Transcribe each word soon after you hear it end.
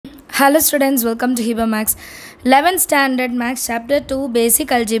Hello students, welcome to Hiba Max. 11th standard Max chapter 2 Basic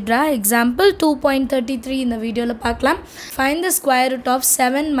Algebra example 2.33 இந்த வீடியோல பார்க்கலாம். Find the square root of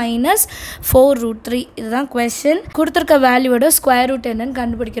 7 minus 4 root 3. இதுதான் question. கொடுத்திருக்க வேல்யூவோட square root என்னன்னு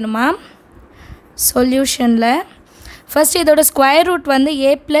கண்டுபிடிக்கணுமா? சொல்யூஷன்ல first இதோட square root வந்து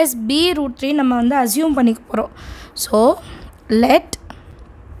a plus b root 3 நம்ம வந்து assume பண்ணிக்க போறோம். So let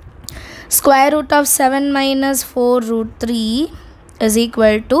square root of 7 minus 4 root 3 is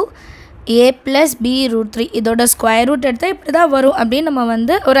equal to a plus b root 3. இதோட square root எடுத்தா இப்படி தான் வரும் அப்படின்னு நம்ம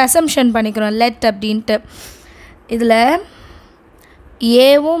வந்து ஒரு assumption பண்ணிக்கிறோம் let அப்படின்ட்டு. இதில்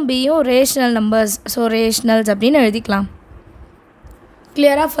aவும் bயும் rational numbers, so rationals அப்படின்னு எழுதிக்கலாம்.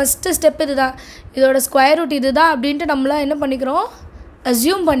 கிளியராக ஃபஸ்ட்டு ஸ்டெப் இதுதான், இதோட ஸ்கொயர் ரூட் இதுதான் அப்படின்ட்டு நம்மளாம் என்ன பண்ணிக்கிறோம்,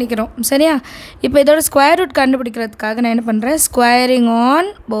 அஸ்யூம் பண்ணிக்கிறோம். சரியா? இப்போ இதோட ஸ்கொயர் ரூட் கண்டுபிடிக்கிறதுக்காக நான் என்ன பண்ணுறேன், squaring on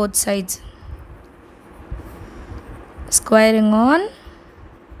both sides, squaring on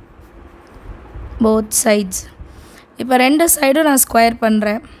both sides. இப்போ ரெண்டு சைடும் நான் ஸ்கொயர்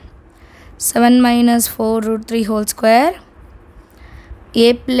பண்ணுறேன். 7 minus 4 root 3 whole square a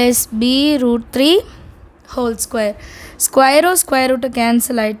plus b root 3 whole square. ஸ்கொயரும் square route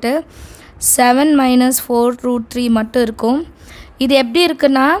cancel ஆகிட்டு 7 minus 4 root 3 மட்டும் இருக்கும். இது எப்படி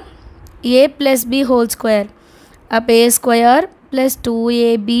இருக்குன்னா a plus b whole square. அப்போ a square plus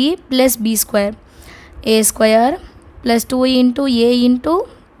 2ab plus b square. a square plus 2 into a into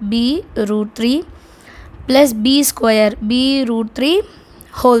b root 3 plus b square b root 3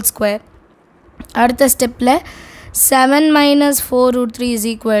 whole square. அடுத்த ஸ்டெப்பில் 7 minus 4 root 3 is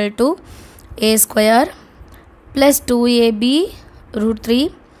equal to a square plus 2ab root 3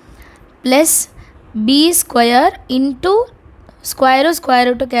 plus b square into ஸ்கொயரும் square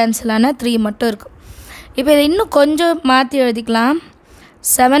route cancel ஆனால் 3 மட்டும் இருக்கும். இப்போ இதை இன்னும் கொஞ்சம் மாற்றி எழுதிக்கலாம்.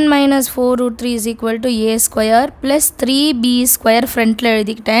 7 minus 4 root 3 is equal to a square plus 3b square ஃப்ரண்ட்டில்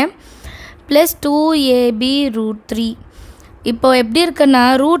எழுதிக்கிட்டேன் plus 2ab root 3. இப்போ எப்படி இருக்குன்னா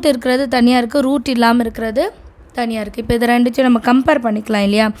ரூட் இருக்கிறது தனியாக இருக்குது, ரூட் இல்லாமல் இருக்கிறது தனியாக இருக்குது. இப்போ இது ரெண்டுத்தையும் நம்ம கம்பேர் பண்ணிக்கலாம்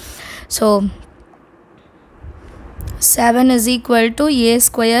இல்லையா? So 7 is equal to a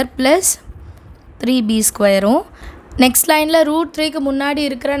square plus 3b ஸ்கொயரும், next லைனில் ரூட் 3க்கு முன்னாடி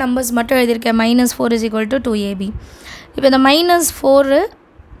இருக்கிற நம்பர்ஸ் மட்டும் எழுதியிருக்கேன். -4 is equal to 2ab. இப்போ இந்த -4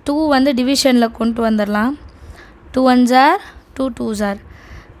 2 வந்து டிவிஷனில் கொண்டு வந்துடலாம். 2 1s are 2 2s are.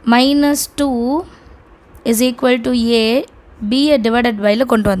 -2 is equal to a b divided byல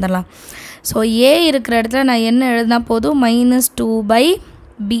கொண்டு வந்துடலாம். ஸோ a இருக்கிற இடத்துல நான் என்ன எழுதினா போதும்,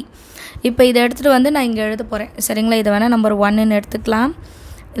 -2/b. இப்போ இதை எடுத்துகிட்டு வந்து நான் இங்கே எழுத போகிறேன். சரிங்களா? இதை வேணால் நம்பர் 1ன்னு எடுத்துக்கலாம்,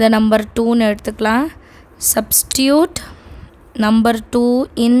 இதை நம்பர் 2ன்னு எடுத்துக்கலாம். substitute number 2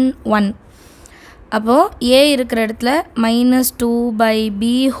 in 1. அப்போது a இருக்கிற இடத்துல -2/b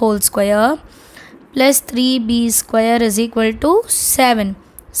whole square plus 3b square is equal to 7.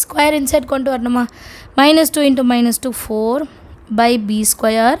 Square inside கொண்டு வரணுமா? -2 into -2 4/b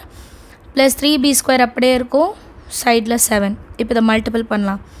square plus 3b square அப்படியே இருக்கும், சைடில் 7. இப்போ இதை மல்டிபிள்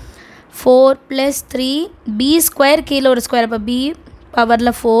பண்ணலாம். 4 plus 3 b square கீழே ஒரு ஸ்கொயர், அப்போ b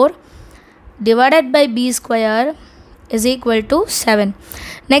பவரில் 4 divided by b square is equal to 7.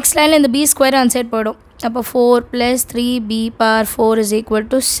 Next லைனில் இந்த b square ஆன் சைட் போயிடும். அப்போ 4 plus 3b power 4 is equal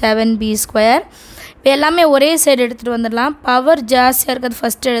to 7b square. இப்போ எல்லாமே ஒரே சைடு எடுத்துகிட்டு வந்துடலாம். பவர் ஜாஸ்தியாக இருக்கிறது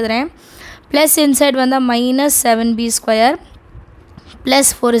ஃபஸ்ட்டு எழுதுகிறேன். ப்ளஸ் இன்சைட் வந்தால் -7b square plus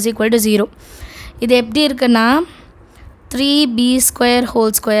 4 is equal to 0. இது எப்படி இருக்குன்னா 3b square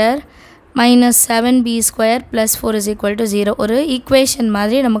whole square -7b square plus 4 is equal to 0. ஒரு ஈக்குவேஷன்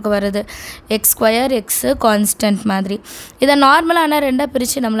மாதிரி நமக்கு வருது. எக்ஸ் ஸ்கொயர் எக்ஸு கான்ஸ்டன்ட் மாதிரி. இதை நார்மலான ரெண்டாக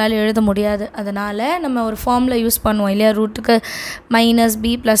பிரித்து நம்மளால் எழுத முடியாது, அதனால் நம்ம ஒரு ஃபார்மில் யூஸ் பண்ணுவோம் இல்லையா? ரூட்டுக்கு -b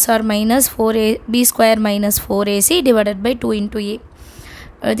 + or -4b square -4ac divided by 2 into a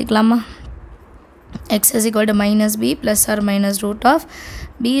எழுதிக்கலாமா? x is equal to -b + or -root of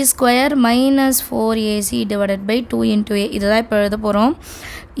b square -4ac divided by 2 into a. இதுதான் இப்போ எழுத போகிறோம்.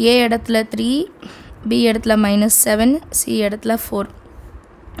 a இடத்துல 3, b இடத்துல -7, c இடத்துல 4.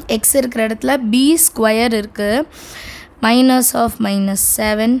 x இருக்கிற இடத்துல b ஸ்கொயர் இருக்குது,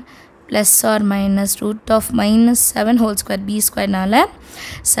 -7 + or -root of -7 whole square, b ஸ்கொயர்னால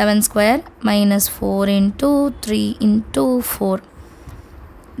 7 square -4 into 3 into 4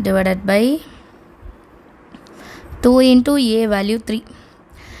 divided by 2 into a value 3.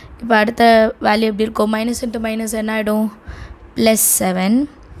 இப்போ அடுத்த வேல்யூ எப்படி இருக்கும், மைனஸ் இன்ட்டு மைனஸ் என்ன ஆகிடும், +7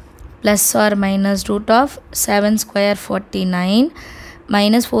 + or -root of 7 square 49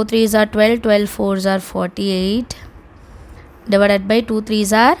 -4 3s are 12 12 4s are 48 divided by 2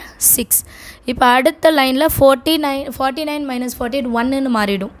 3s are 6. இப்போ அடுத்த லைனில் 49 -48 1ன்னு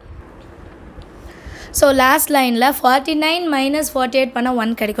மாறிடும். ஸோ லாஸ்ட் லைனில் 49 மைனஸ் 48 பண்ணால்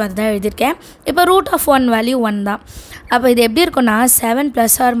 1 கிடைக்கும், அதுதான் எழுதியிருக்கேன். இப்போ ரூட் ஆஃப் 1 வேல்யூ 1 தான். அப்போ இது எப்படி இருக்குன்னா 7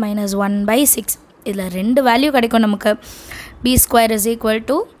 ப்ளஸ் ஆர் மைனஸ் 1/6. இதில் 2 வேல்யூ கிடைக்கும் நமக்கு. b square is equal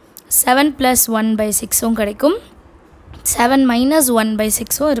to 7 plus 1/6ம் கிடைக்கும், 7 மைனஸ்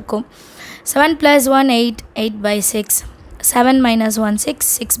 1/6ம் இருக்கும். 7 ப்ளஸ் 1 8, 8/6, 7 மைனஸ் 1 6,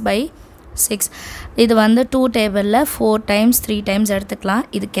 6/6. இது வந்து 2 டேபிளில் 4 டைம்ஸ் 3 டைம்ஸ் எடுத்துக்கலாம்.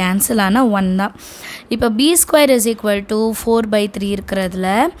 இது கேன்சல் ஆனால் 1 தான். இப்போ b square is equal to 4/3 இருக்கிறதுல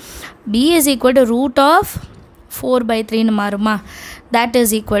b is equal to root of 4/3ன்னு மாறுமா? That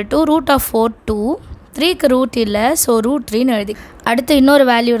is equal to root of 4 2, 3க்கு root இல்லை, ஸோ ரூட் 3ன்னு எழுதி. அடுத்து இன்னொரு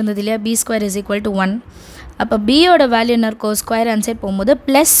வேல்யூ இருந்தது இல்லையா, b square is equal to 1. அப்போ பியோட வேல்யூ என்ன இருக்கும், ஸ்கொயர் ஆன்சைட் போகும்போது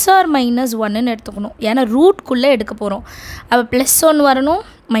ப்ளஸ் ஆர் மைனஸ் 1ன்னு எடுத்துக்கணும், ஏன்னா ரூட்குள்ளே எடுக்க போகிறோம். அப்போ ப்ளஸ் 1 வரணும்,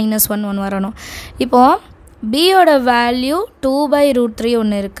 மைனஸ் 1 வரணும். இப்போது பியோட வேல்யூ 2/√3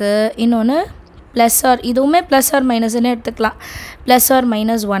 ஒன்று இருக்குது, இன்னொன்று ப்ளஸ் ஆர், இதுவுமே ப்ளஸ் ஆர் மைனஸ்ன்னு எடுத்துக்கலாம், ப்ளஸ் ஆர்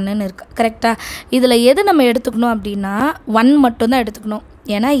மைனஸ் 1ன்னு இருக்குது. கரெக்டாக? இதில் எது நம்ம எடுத்துக்கணும் அப்படின்னா 1 மட்டும்தான் எடுத்துக்கணும்,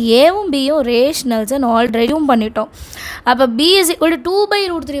 ஏன்னா ஏவும் பியும் ரேஷ்னல்ஸ்ன்னு ஆல்ரெடியும் பண்ணிட்டோம். அப்போ b இஸ் ஈக்குவல் டு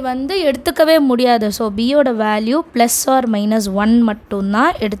 2/√3 வந்து எடுத்துக்கவே முடியாது. ஸோ பியோட வேல்யூ ப்ளஸ் ஆர் மைனஸ் 1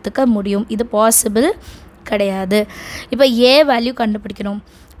 மட்டும்தான் எடுத்துக்க முடியும், இது பாசிபிள் கிடையாது. இப்போ ஏ வேல்யூ கண்டுபிடிக்கணும்.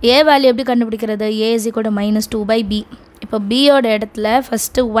 ஏ வேல்யூ எப்படி கண்டுபிடிக்கிறது, a is equal to -2/b. இப்போ பியோட இடத்துல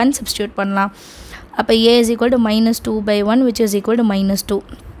ஃபஸ்ட்டு 1 சப்ஸ்டியூட் பண்ணலாம். அப்போ a is equal to -2/1 which is equal to -2.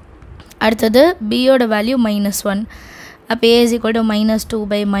 அடுத்தது பியோட வேல்யூ -1. அப்போ a is equal to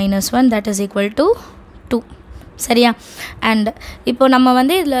 -2/-1, that is equal to 2. சரியா? அண்ட் இப்போ நம்ம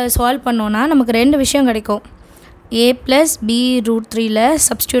வந்து இதில் சால்வ் பண்ணோன்னா நமக்கு 2 விஷயம் கிடைக்கும். a ப்ளஸ் b√3ல்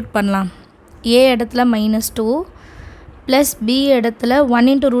சப்ஸ்டியூட் பண்ணலாம். a இடத்துல -2 ப்ளஸ் b இடத்துல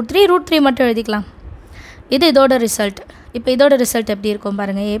 1 × √3 மட்டும் எழுதிக்கலாம். இது இதோட ரிசல்ட். இப்போ இதோட ரிசல்ட் எப்படி இருக்கும்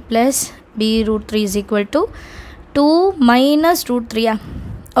பாருங்கள். a plus b√3 is equal to 2 - √3.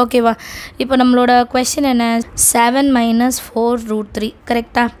 ஓகேவா? இப்போ நம்மளோட கொஸ்டின் என்ன, 7 - 4√3.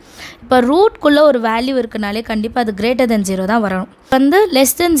 கரெக்டாக? இப்போ ரூட்குள்ளே ஒரு வேல்யூ இருக்குனாலே கண்டிப்பாக அது >0 தான் வரணும். வந்து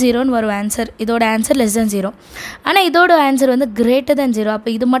 <0 வரும் ஆன்சர். இதோட ஆன்சர் <0. ஆனால் இதோட ஆன்சர் வந்து >0.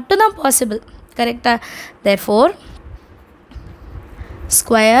 அப்போ இது மட்டும் தான் பாசிபிள். கரெக்டாக? Therefore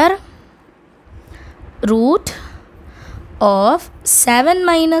square root of 7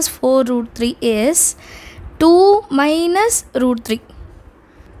 - 4√3 is 2 - √3.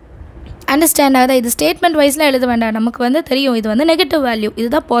 Understand ஆகுதா? இது ஸ்டேட்மெண்ட் வைஸ்லாம் எழுத வேண்டாம், நமக்கு வந்து தெரியும் இது வந்து நெகட்டிவ் வேல்யூ,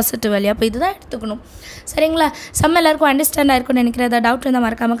 இதுதான் பாசிட்டிவ் வேல்யூ. அப்போ இதுதான் எடுத்துக்கணும். சரிங்களா? எல்லாருக்கும் அண்டர்ஸ்டாண்ட் ஆயிருக்கும்னு நினைக்கிறேன். ஏதாவது டவுட் இருந்தால்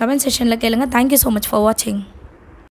மறக்காமல் கமெண்ட் செக்ஷனில் கேளுங்க. தேங்க்யூ ஸோ மச் ஃபார் வாட்சிங்.